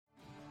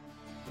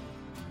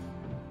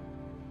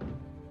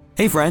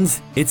Hey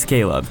friends, it's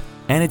Caleb,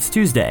 and it's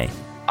Tuesday,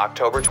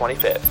 October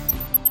 25th.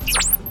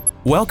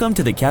 Welcome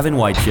to the Kevin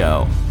White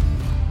Show.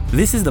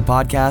 This is the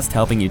podcast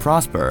helping you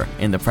prosper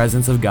in the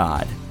presence of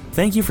God.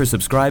 Thank you for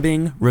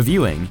subscribing,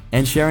 reviewing,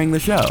 and sharing the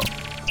show.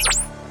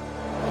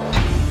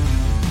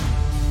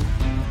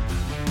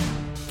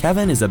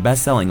 Kevin is a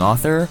best-selling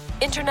author,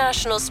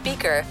 international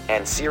speaker,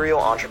 and serial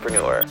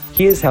entrepreneur.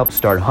 He has helped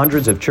start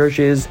hundreds of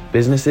churches,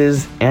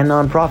 businesses, and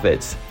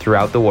nonprofits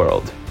throughout the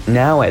world.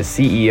 Now as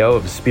CEO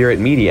of Spirit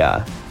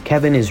Media,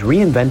 Kevin is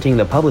reinventing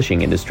the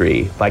publishing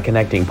industry by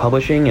connecting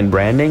publishing and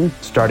branding,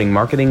 starting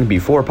marketing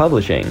before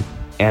publishing,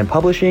 and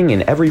publishing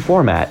in every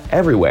format,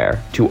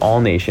 everywhere, to all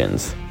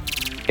nations.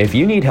 If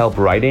you need help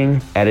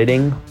writing,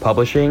 editing,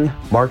 publishing,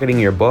 marketing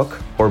your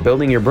book, or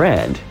building your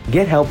brand,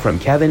 get help from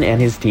Kevin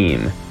and his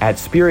team at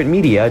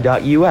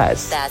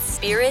spiritmedia.us. That's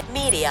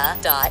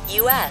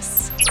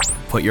spiritmedia.us.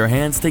 Put your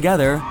hands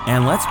together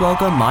and let's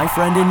welcome my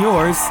friend and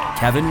yours,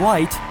 Kevin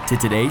White, to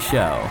today's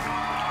show.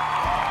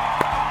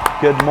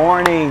 Good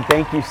morning.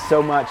 Thank you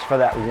so much for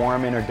that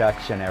warm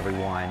introduction,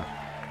 everyone.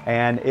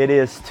 And it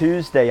is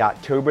Tuesday,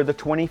 October the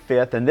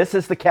 25th, and this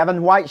is the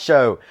Kevin White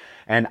Show.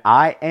 And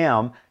I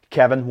am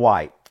Kevin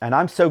White. And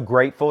I'm so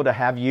grateful to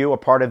have you a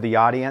part of the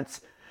audience.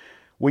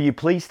 Will you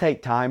please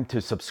take time to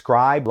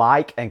subscribe,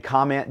 like, and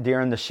comment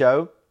during the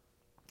show?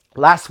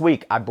 Last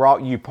week, I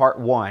brought you part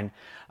one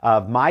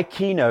of my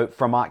keynote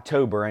from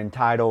October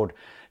entitled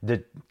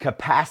 "The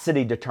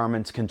Capacity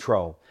Determines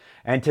Control."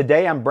 And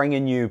today I'm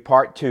bringing you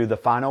part two, the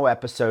final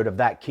episode of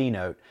that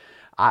keynote.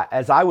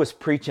 As I was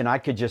preaching, I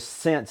could just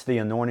sense the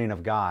anointing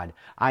of God.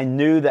 I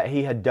knew that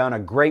He had done a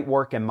great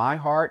work in my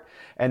heart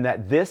and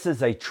that this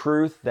is a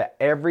truth that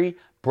every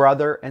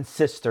brother and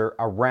sister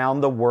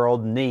around the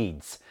world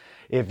needs.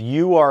 If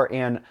you are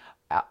in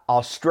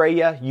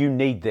Australia, you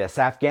need this.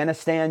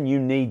 Afghanistan, you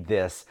need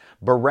this.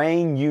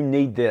 Bahrain, you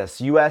need this.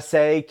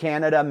 USA,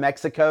 Canada,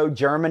 Mexico,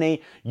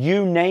 Germany,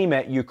 you name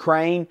it.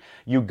 Ukraine,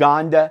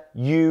 Uganda,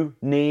 you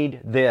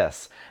need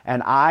this.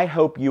 And I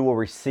hope you will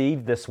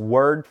receive this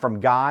word from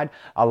God,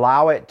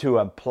 allow it to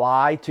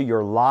apply to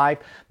your life,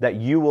 that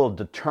you will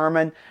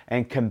determine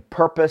and can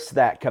purpose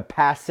that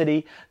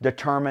capacity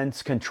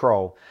determines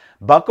control.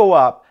 Buckle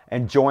up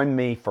and join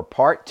me for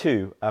part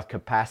two of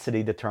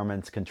Capacity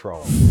Determines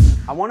Control.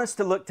 I want us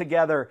to look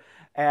together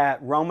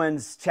at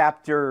Romans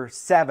chapter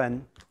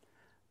 7.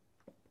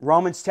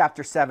 Romans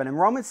chapter 7. In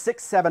Romans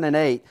 6, 7, and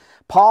 8,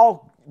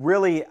 Paul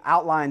really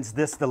outlines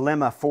this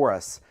dilemma for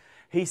us.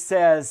 He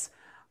says,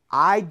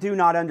 I do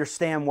not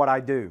understand what I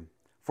do.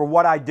 For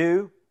what I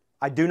do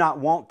not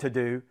want to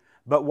do,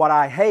 but what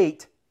I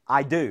hate,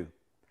 I do.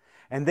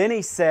 And then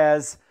he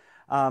says,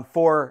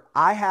 for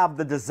I have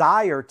the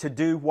desire to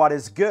do what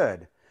is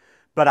good,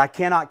 but I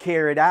cannot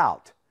carry it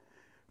out.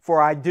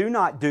 For I do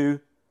not do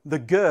the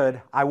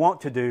good I want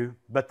to do,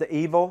 but the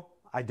evil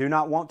I do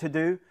not want to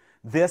do,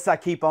 this I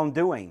keep on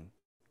doing.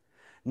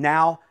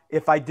 Now,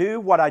 if I do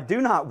what I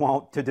do not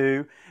want to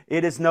do,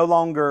 it is no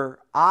longer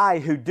I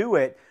who do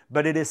it,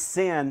 but it is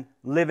sin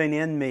living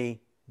in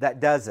me that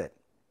does it.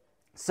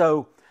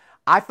 So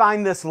I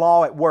find this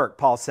law at work,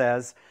 Paul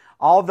says.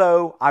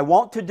 Although I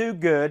want to do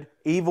good,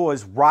 evil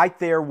is right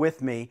there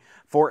with me.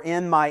 For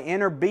in my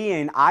inner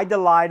being, I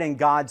delight in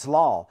God's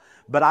law.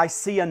 But I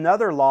see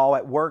another law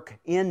at work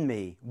in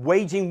me,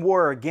 waging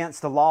war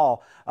against the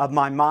law of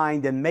my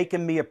mind and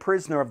making me a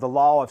prisoner of the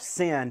law of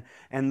sin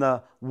and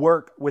the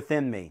work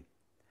within me.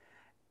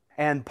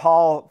 And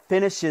Paul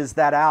finishes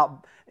that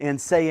out in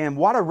saying,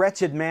 what a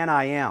wretched man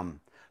I am.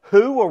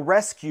 Who will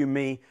rescue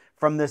me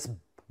from this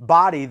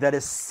body that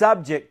is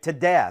subject to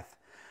death?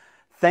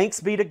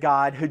 Thanks be to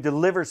God who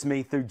delivers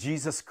me through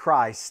Jesus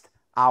Christ,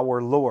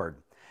 our Lord.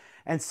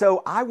 And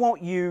so I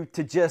want you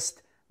to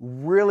just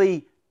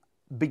really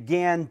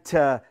begin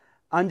to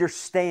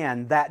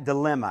understand that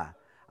dilemma.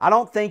 I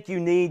don't think you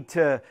need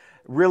to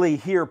really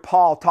hear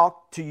Paul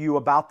talk to you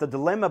about the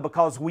dilemma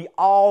because we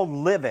all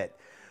live it.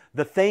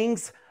 The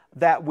things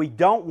that we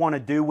don't want to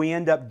do, we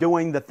end up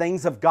doing. The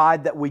things of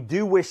God that we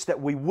do wish that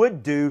we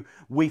would do,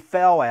 we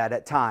fail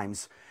at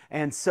times.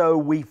 And so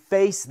we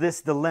face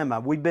this dilemma.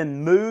 We've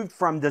been moved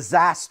from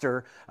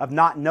disaster of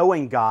not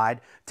knowing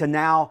God to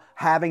now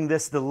having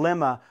this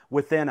dilemma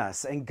within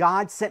us. And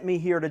God sent me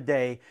here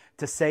today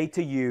to say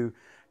to you,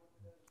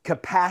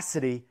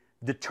 capacity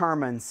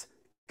determines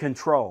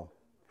control.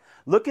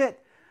 Look at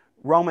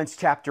Romans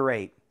chapter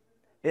 8.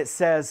 It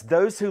says,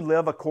 those who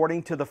live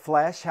according to the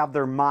flesh have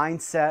their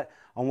mind set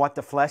on what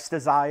the flesh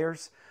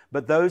desires,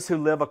 but those who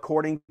live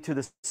according to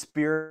the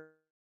Spirit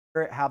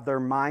have their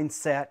mind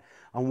set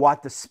on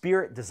what the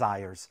Spirit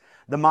desires.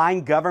 The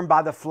mind governed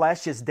by the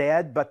flesh is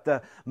dead, but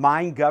the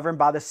mind governed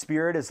by the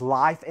Spirit is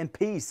life and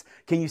peace.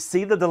 Can you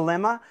see the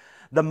dilemma?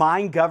 The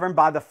mind governed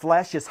by the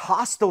flesh is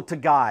hostile to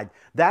God.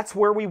 That's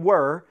where we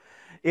were.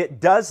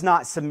 It does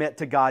not submit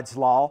to God's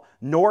law,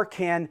 nor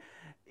can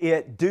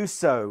it do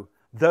so.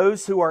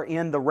 Those who are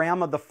in the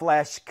realm of the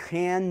flesh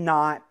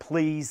cannot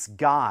please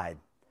God.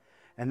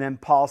 And then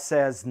Paul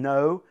says,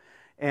 no,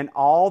 in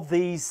all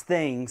these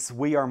things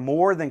we are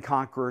more than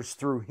conquerors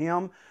through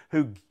Him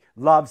who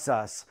loves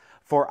us.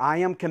 For I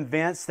am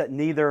convinced that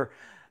neither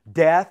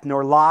death,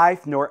 nor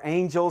life, nor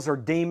angels or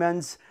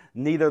demons,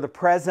 neither the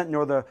present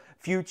nor the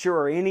future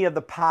or any of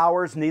the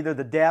powers, neither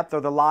the depth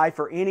or the life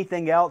or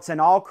anything else in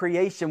all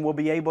creation will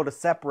be able to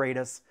separate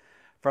us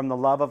from the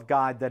love of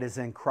God that is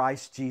in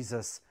Christ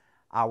Jesus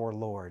our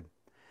Lord.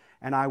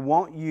 And I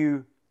want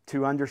you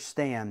to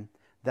understand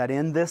that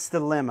in this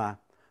dilemma,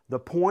 the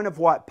point of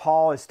what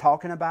Paul is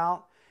talking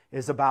about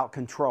is about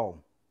control.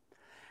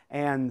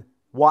 And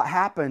what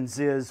happens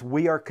is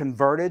we are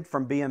converted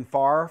from being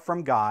far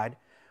from God,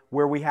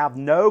 where we have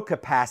no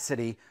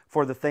capacity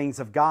for the things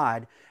of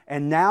God,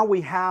 and now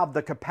we have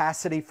the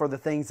capacity for the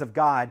things of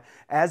God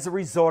as a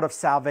result of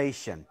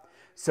salvation.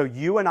 So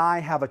you and I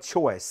have a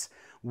choice.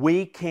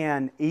 We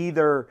can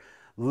either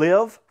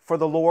live for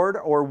the Lord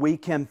or we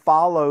can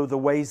follow the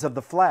ways of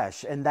the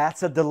flesh, and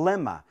that's a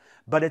dilemma.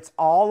 But it's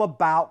all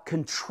about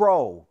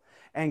control.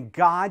 And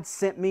God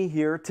sent me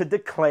here to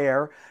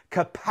declare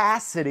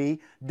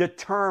capacity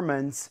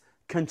determines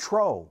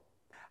control.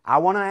 I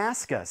want to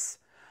ask us,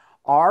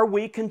 are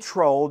we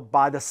controlled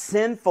by the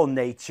sinful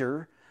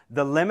nature,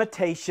 the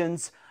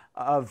limitations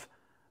of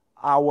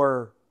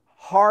our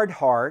hard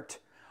heart,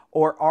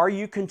 or are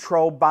you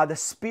controlled by the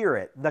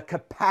Spirit, the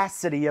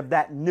capacity of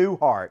that new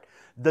heart,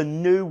 the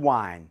new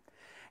wine?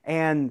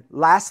 And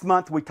last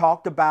month we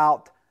talked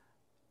about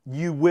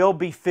you will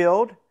be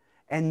filled.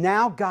 And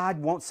now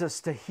God wants us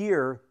to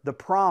hear the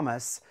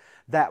promise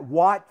that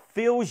what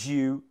fills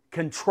you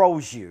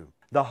controls you.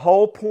 The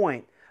whole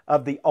point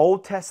of the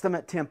Old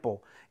Testament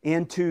temple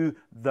into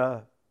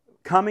the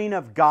coming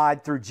of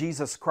God through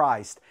Jesus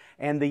Christ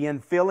and the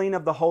infilling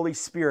of the Holy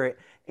Spirit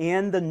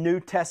in the New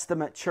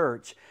Testament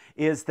church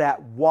is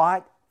that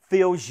what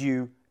fills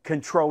you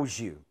controls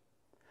you.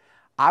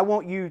 I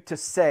want you to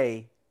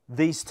say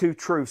these two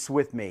truths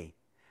with me.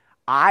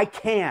 I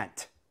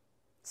can't.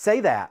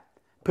 Say that.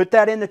 Put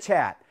that in the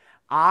chat.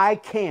 I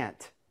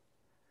can't.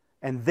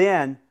 And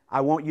then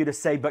I want you to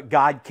say, but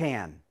God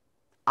can.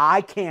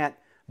 I can't,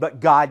 but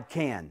God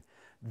can.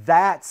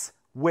 That's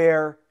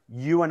where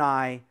you and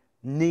I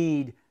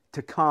need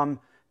to come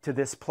to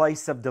this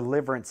place of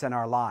deliverance in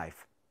our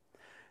life.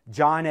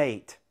 John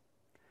 8,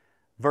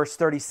 verse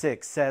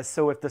 36 says,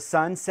 so if the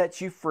Son sets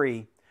you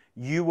free,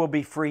 you will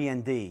be free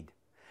indeed.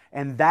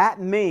 And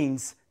that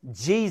means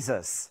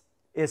Jesus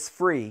is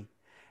free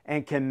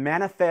and can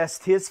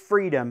manifest His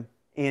freedom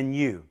in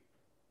you.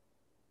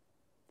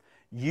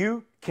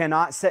 You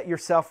cannot set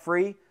yourself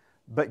free,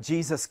 but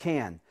Jesus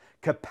can.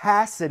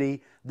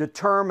 Capacity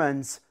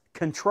determines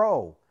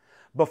control.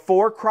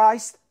 Before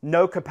Christ,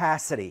 no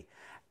capacity.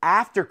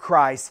 After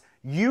Christ,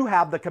 you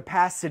have the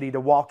capacity to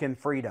walk in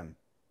freedom.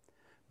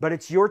 But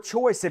it's your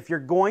choice if you're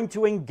going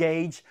to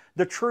engage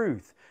the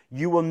truth.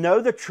 You will know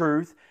the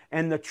truth,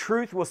 and the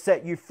truth will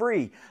set you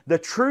free. The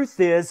truth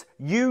is,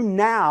 you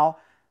now,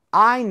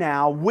 I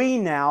now, we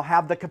now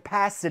have the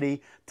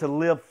capacity to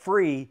live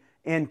free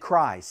in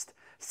Christ.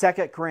 2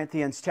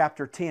 Corinthians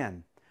chapter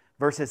 10,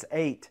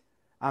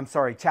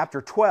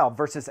 chapter 12,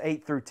 verses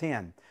 8 through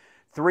 10.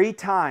 3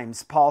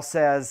 times Paul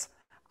says,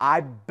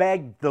 I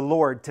begged the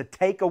Lord to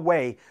take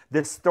away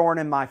this thorn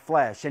in my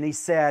flesh. And he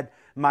said,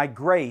 my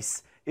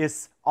grace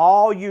is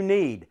all you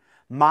need.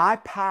 My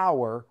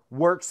power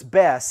works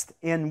best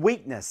in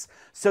weakness.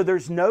 So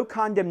there's no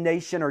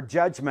condemnation or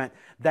judgment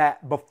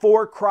that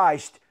before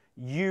Christ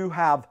you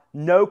have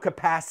no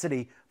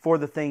capacity for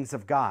the things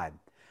of God.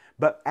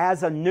 But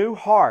as a new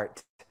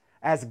heart,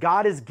 as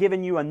God has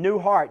given you a new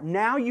heart,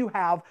 now you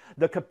have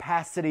the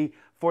capacity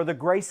for the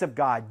grace of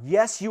God.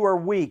 Yes, you are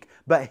weak,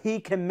 but He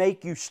can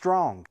make you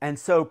strong. And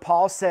so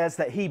Paul says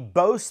that he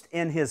boasts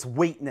in his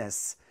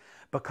weakness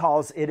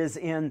because it is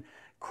in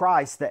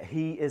Christ that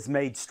he is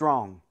made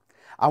strong.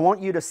 I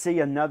want you to see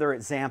another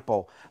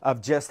example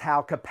of just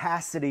how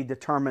capacity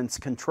determines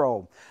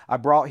control. I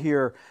brought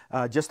here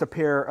just a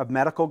pair of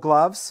medical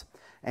gloves,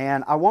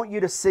 and I want you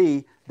to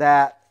see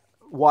that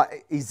what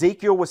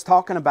Ezekiel was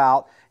talking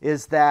about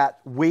is that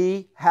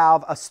we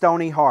have a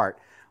stony heart.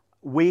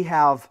 We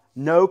have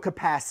no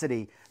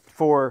capacity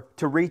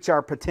to reach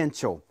our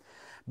potential.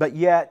 But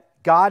yet,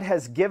 God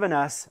has given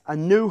us a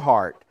new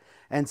heart.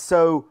 And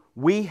so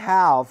we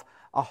have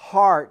a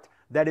heart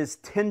that is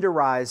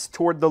tenderized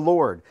toward the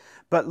Lord.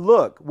 But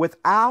look,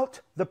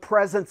 without the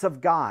presence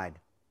of God,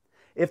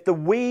 if the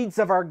weeds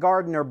of our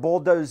garden are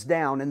bulldozed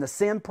down and the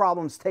sin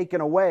problems taken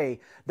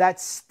away,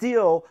 that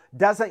still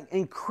doesn't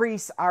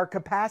increase our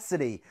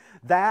capacity.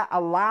 That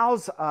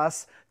allows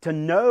us to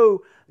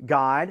know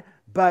God,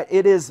 but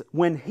it is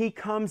when He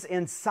comes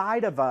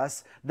inside of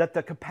us that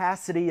the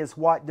capacity is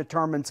what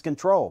determines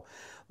control.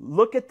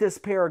 Look at this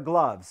pair of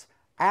gloves.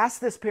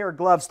 Ask this pair of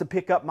gloves to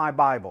pick up my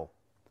Bible.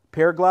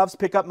 Pair of gloves,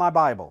 pick up my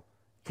Bible.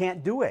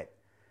 Can't do it.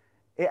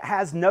 It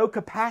has no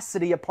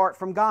capacity apart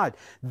from God.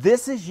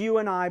 This is you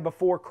and I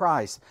before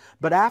Christ.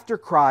 But after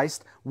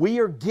Christ, we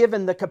are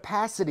given the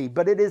capacity,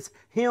 but it is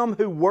Him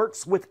who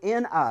works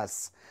within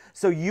us.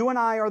 So you and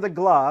I are the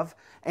glove,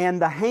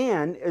 and the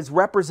hand is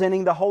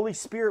representing the Holy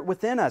Spirit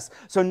within us.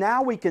 So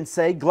now we can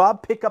say,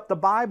 glove, pick up the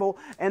Bible,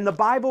 and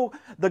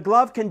the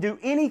glove can do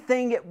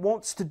anything it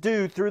wants to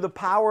do through the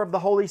power of the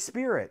Holy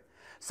Spirit.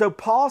 So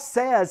Paul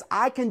says,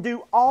 I can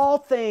do all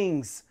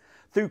things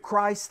through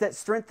Christ that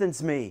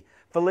strengthens me.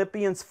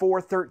 Philippians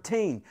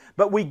 4:13.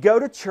 But we go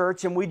to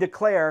church and we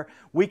declare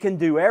we can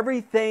do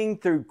everything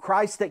through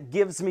Christ that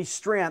gives me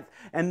strength.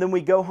 And then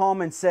we go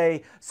home and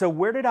say, so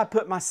where did I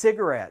put my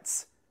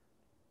cigarettes?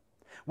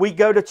 We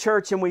go to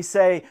church and we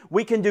say,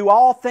 we can do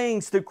all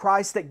things through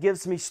Christ that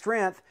gives me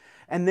strength.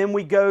 And then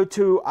we go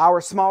to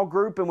our small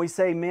group and we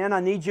say, man,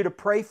 I need you to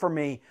pray for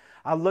me.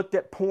 I looked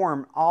at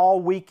porn all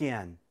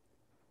weekend.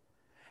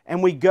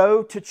 And we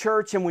go to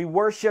church and we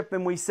worship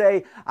and we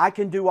say, I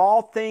can do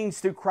all things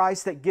through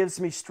Christ that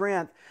gives me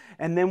strength.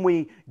 And then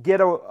we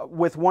get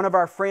with one of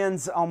our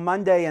friends on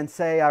Monday and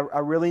say, I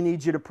really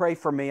need you to pray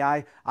for me.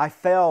 I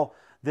fell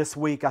this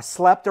week. I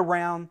slept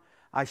around.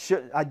 I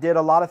did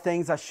a lot of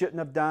things I shouldn't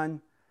have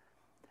done.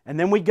 And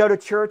then we go to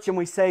church and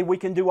we say, we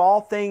can do all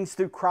things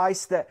through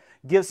Christ that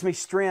gives me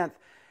strength.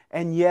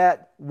 And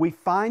yet we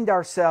find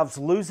ourselves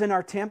losing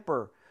our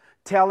temper,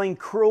 telling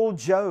cruel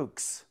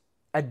jokes,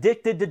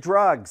 addicted to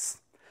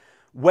drugs,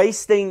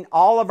 wasting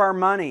all of our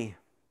money,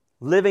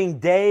 living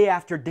day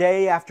after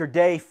day after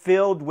day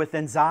filled with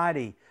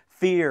anxiety,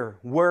 fear,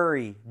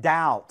 worry,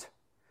 doubt,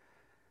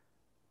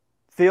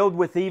 filled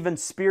with even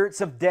spirits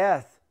of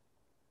death,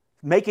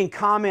 making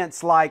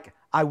comments like,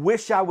 I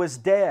wish I was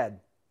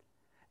dead.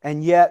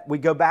 And yet we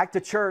go back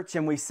to church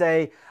and we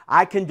say,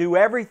 I can do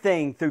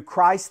everything through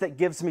Christ that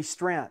gives me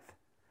strength.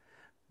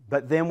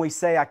 But then we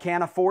say, I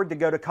can't afford to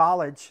go to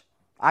college.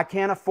 I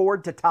can't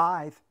afford to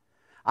tithe.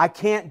 I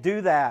can't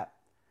do that.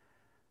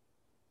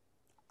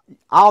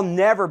 I'll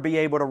never be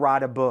able to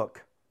write a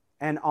book.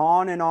 And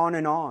on and on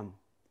and on.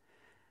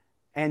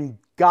 And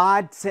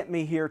God sent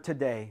me here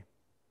today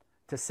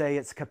to say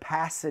it's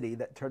capacity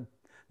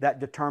that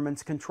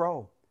determines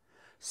control.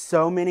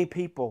 So many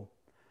people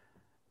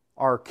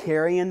are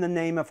carrying the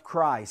name of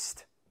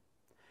Christ,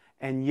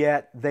 and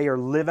yet they are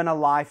living a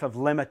life of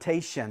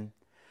limitation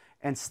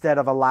instead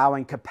of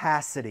allowing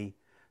capacity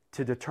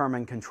to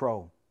determine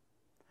control.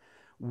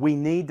 We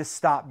need to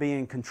stop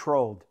being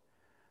controlled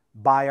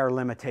by our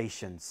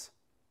limitations.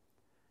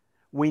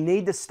 We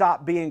need to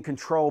stop being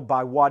controlled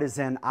by what is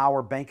in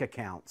our bank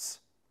accounts.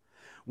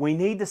 We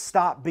need to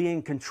stop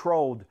being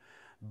controlled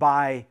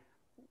by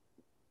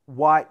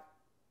what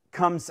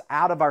comes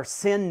out of our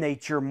sin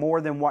nature more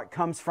than what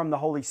comes from the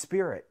Holy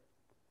Spirit.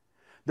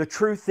 The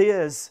truth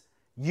is,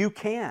 you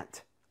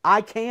can't.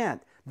 I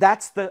can't.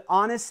 That's the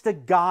honest to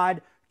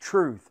God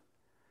truth.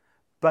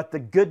 But the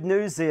good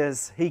news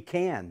is, He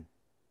can.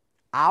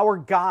 Our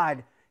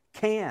God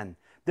can.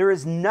 There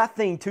is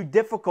nothing too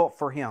difficult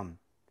for Him.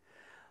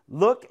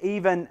 Look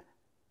even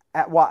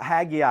at what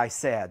Haggai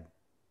said.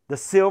 The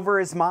silver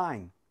is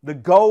mine. The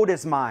gold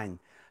is mine,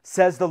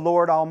 says the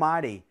Lord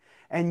Almighty.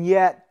 And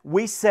yet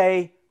we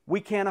say we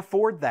can't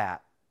afford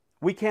that.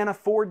 We can't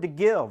afford to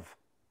give.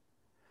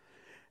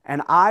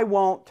 And I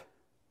want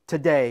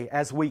today,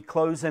 as we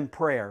close in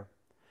prayer,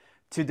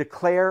 to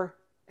declare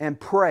and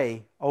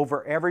pray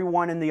over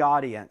everyone in the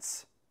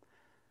audience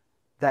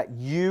that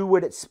you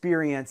would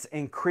experience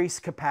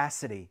increased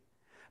capacity,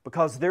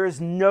 because there is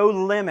no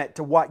limit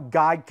to what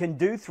God can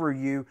do through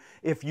you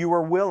if you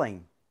are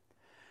willing.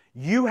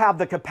 You have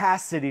the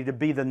capacity to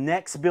be the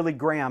next Billy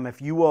Graham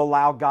if you will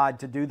allow God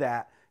to do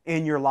that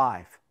in your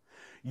life.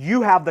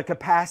 You have the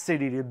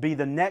capacity to be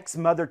the next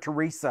Mother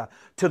Teresa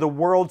to the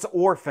world's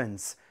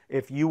orphans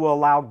if you will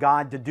allow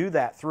God to do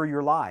that through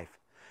your life.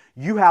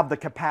 You have the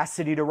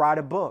capacity to write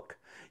a book.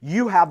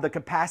 You have the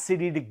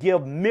capacity to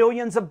give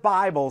millions of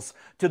Bibles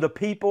to the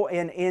people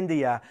in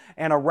India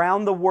and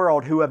around the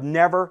world who have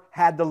never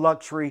had the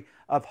luxury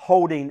of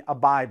holding a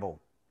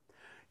Bible.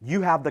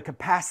 You have the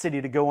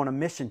capacity to go on a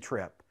mission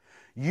trip.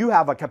 You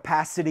have a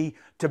capacity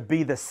to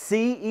be the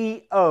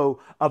CEO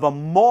of a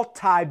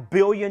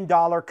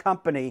multi-billion-dollar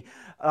company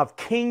of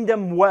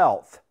kingdom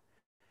wealth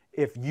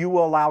if you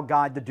will allow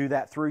God to do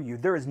that through you.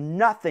 There is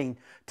nothing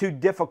too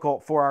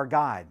difficult for our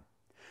God.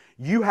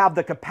 You have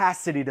the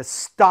capacity to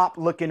stop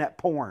looking at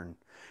porn.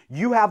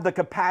 You have the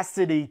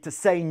capacity to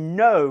say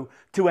no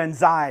to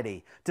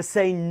anxiety, to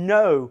say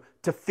no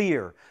to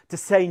fear, to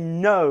say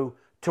no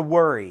to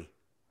worry.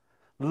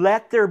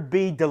 Let there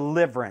be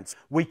deliverance.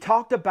 We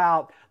talked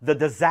about the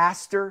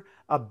disaster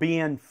of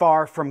being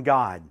far from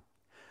God.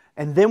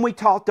 And then we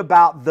talked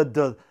about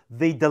the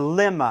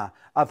dilemma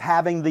of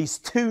having these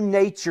two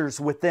natures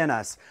within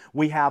us.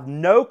 We have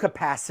no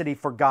capacity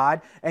for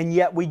God, and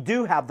yet we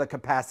do have the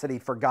capacity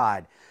for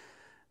God.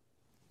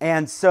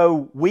 And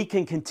so we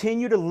can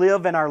continue to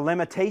live in our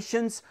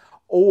limitations,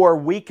 or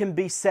we can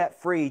be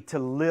set free to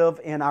live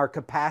in our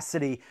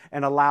capacity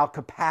and allow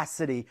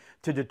capacity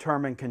to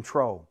determine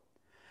control.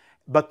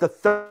 But the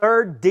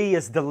third D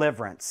is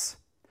deliverance.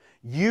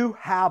 You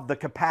have the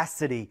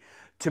capacity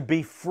to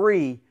be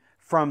free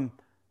from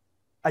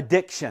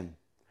addiction.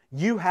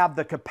 You have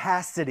the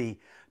capacity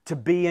to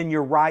be in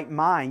your right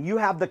mind. You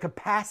have the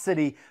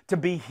capacity to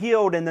be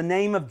healed in the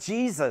name of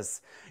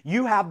Jesus.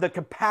 You have the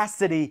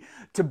capacity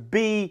to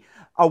be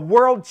a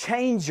world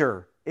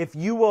changer if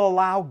you will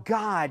allow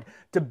God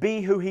to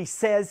be who He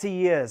says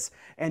He is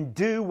and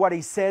do what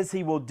He says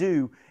He will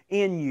do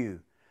in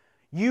you.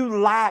 You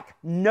lack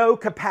no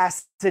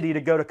capacity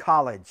to go to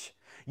college.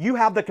 You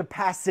have the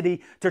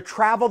capacity to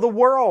travel the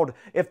world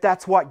if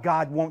that's what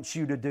God wants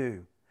you to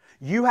do.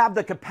 You have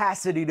the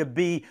capacity to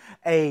be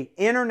an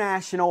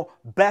international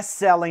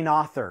best-selling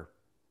author.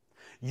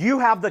 You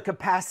have the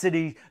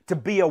capacity to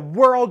be a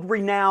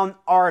world-renowned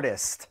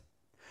artist.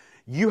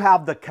 You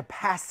have the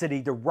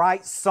capacity to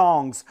write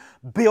songs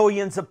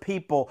billions of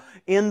people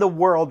in the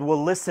world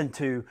will listen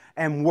to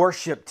and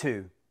worship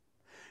to.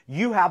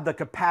 You have the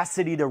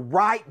capacity to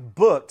write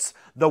books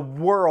the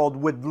world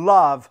would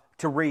love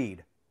to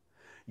read.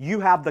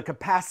 You have the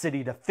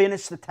capacity to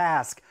finish the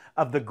task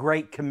of the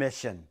Great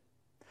Commission.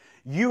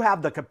 You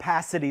have the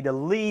capacity to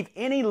leave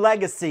any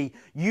legacy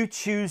you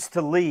choose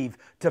to leave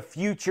to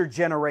future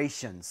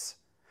generations.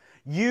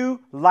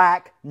 You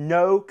lack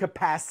no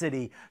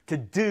capacity to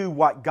do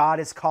what God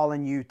is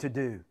calling you to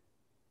do.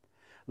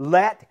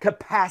 Let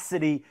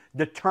capacity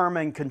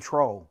determine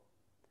control.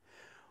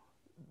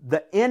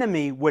 The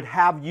enemy would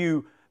have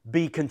you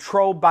be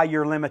controlled by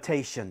your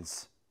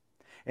limitations.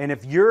 And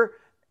if you're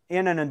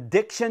in an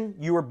addiction,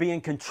 you are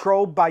being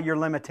controlled by your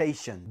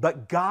limitation.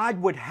 But God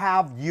would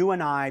have you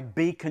and I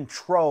be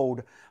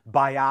controlled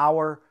by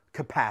our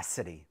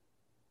capacity.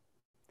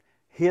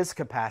 His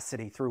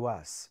capacity through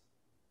us.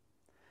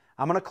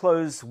 I'm going to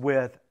close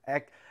with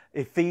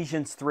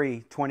Ephesians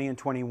 3:20 and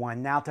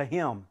 21. Now to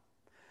Him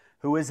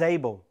who is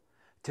able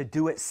to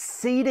do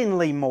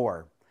exceedingly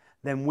more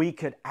than we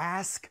could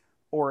ask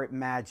or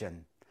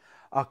imagine,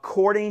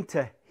 according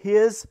to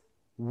His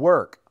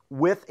work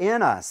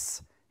within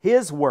us.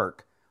 His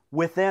work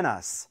within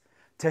us.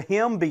 To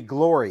Him be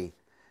glory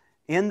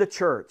in the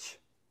church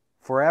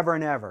forever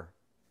and ever.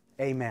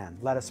 Amen.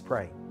 Let us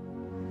pray.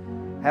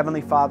 Heavenly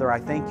Father, I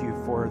thank You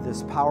for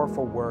this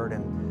powerful word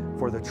and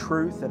for the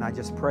truth. And I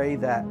just pray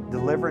that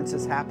deliverance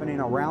is happening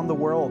around the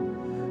world.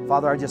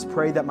 Father, I just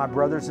pray that my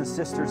brothers and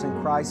sisters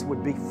in Christ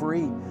would be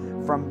free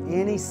from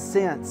any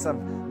sense of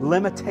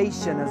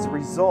limitation as a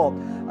result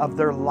of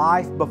their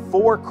life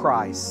before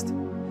Christ,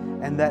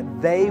 and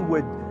that they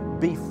would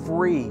be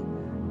free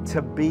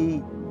to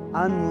be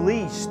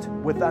unleashed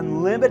with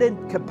unlimited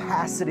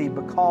capacity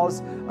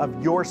because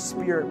of Your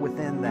Spirit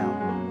within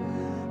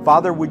them.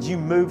 Father, would You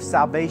move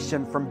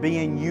salvation from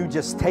being You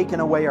just taking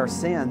away our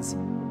sins?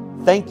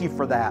 Thank You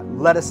for that.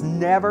 Let us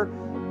never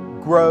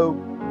grow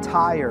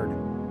tired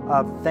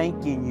of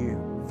thanking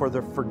You for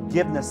the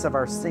forgiveness of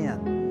our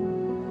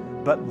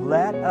sin. But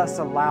let us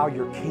allow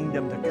Your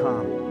kingdom to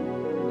come,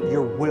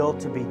 Your will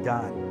to be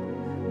done.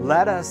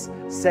 Let us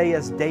say,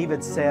 as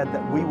David said,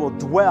 that we will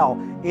dwell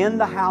in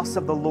the house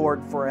of the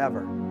Lord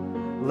forever.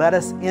 Let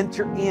us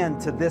enter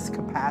into this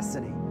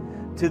capacity,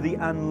 to the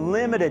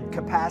unlimited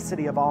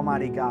capacity of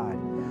Almighty God.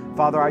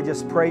 Father, I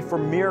just pray for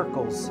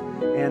miracles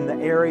in the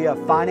area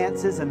of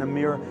finances, in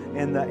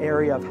the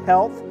area of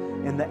health,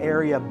 in the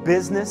area of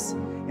business,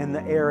 in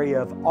the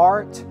area of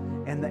art,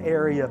 in the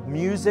area of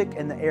music,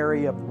 in the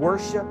area of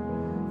worship.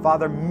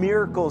 Father,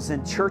 miracles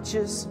in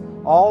churches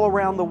all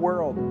around the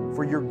world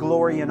for Your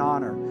glory and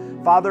honor.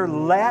 Father,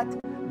 let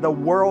the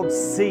world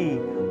see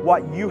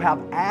what You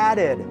have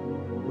added.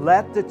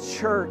 Let the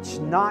church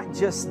not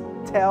just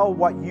tell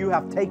what You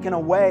have taken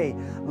away.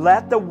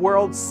 Let the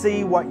world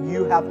see what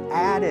You have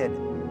added.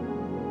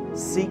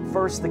 Seek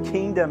first the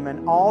kingdom,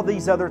 and all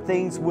these other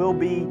things will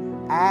be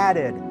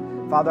added.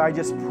 Father, I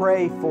just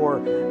pray for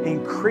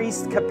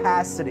increased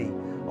capacity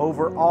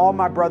over all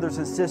my brothers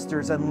and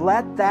sisters, and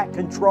let that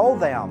control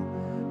them.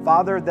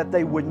 Father, that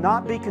they would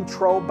not be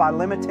controlled by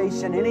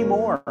limitation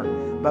anymore,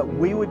 but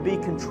we would be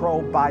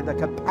controlled by the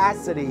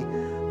capacity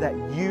that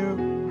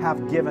You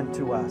have given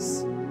to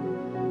us.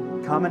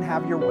 Come and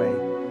have Your way,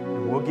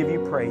 and we'll give You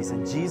praise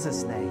in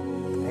Jesus'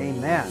 name.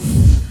 Amen.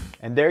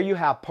 And there you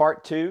have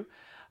part 2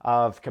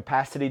 of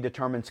Capacity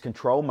Determines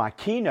Control, my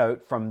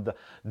keynote from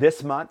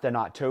this month in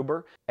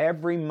October.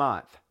 Every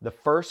month, the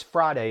first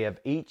Friday of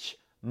each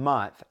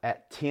month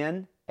at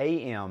 10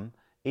 a.m.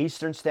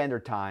 Eastern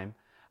Standard Time,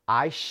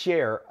 I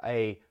share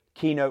a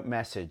keynote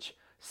message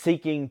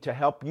seeking to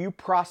help you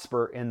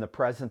prosper in the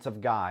presence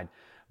of God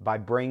by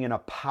bringing a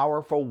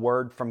powerful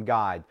word from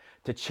God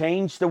to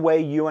change the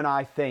way you and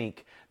I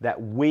think,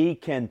 that we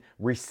can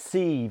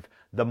receive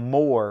the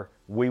more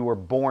we were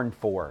born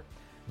for.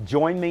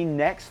 Join me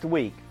next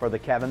week for The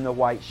Kevin the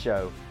White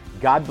Show.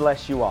 God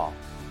bless you all.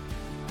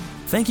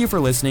 Thank you for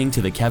listening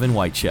to The Kevin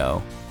White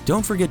Show.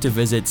 Don't forget to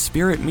visit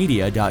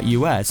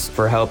spiritmedia.us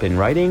For help in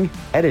writing,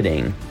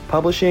 editing,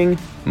 publishing,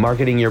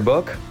 marketing your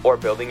book, or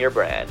building your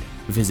brand.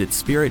 Visit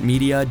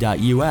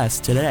spiritmedia.us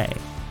today.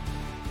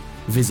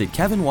 Visit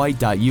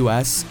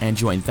kevinwhite.us and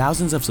join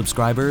thousands of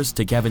subscribers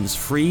to Kevin's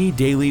free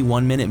daily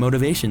 1-minute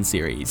motivation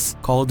series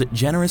called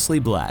Generously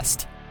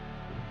Blessed.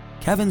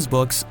 Kevin's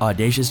books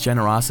Audacious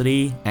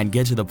Generosity and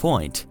Get to the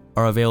Point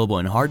are available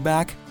in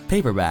hardback,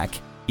 paperback,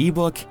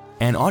 ebook,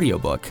 and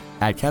audiobook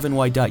at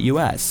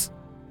kevinwhite.us.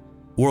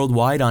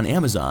 Worldwide on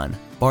Amazon,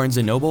 Barnes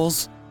 &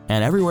 Nobles,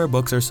 and everywhere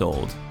books are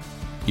sold.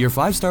 Your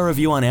 5-star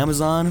review on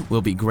Amazon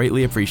will be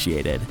greatly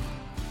appreciated.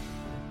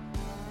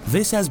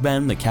 This has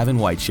been The Kevin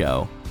White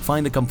Show.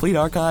 Find the complete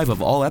archive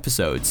of all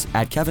episodes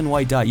at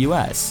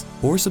kevinwhite.us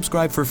or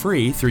subscribe for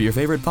free through your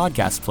favorite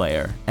podcast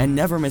player and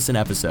never miss an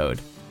episode.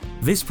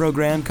 This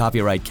program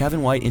copyright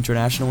Kevin White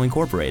International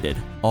Incorporated,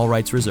 all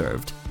rights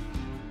reserved.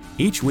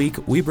 Each week,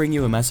 we bring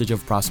you a message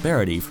of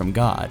prosperity from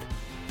God,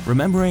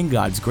 remembering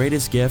God's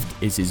greatest gift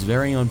is His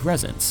very own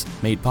presence,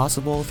 made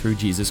possible through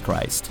Jesus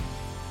Christ.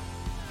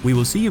 We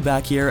will see you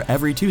back here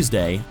every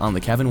Tuesday on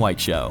The Kevin White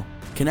Show.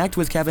 Connect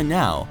with Kevin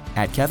now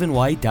at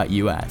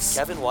kevinwhite.us.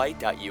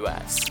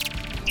 kevinwhite.us.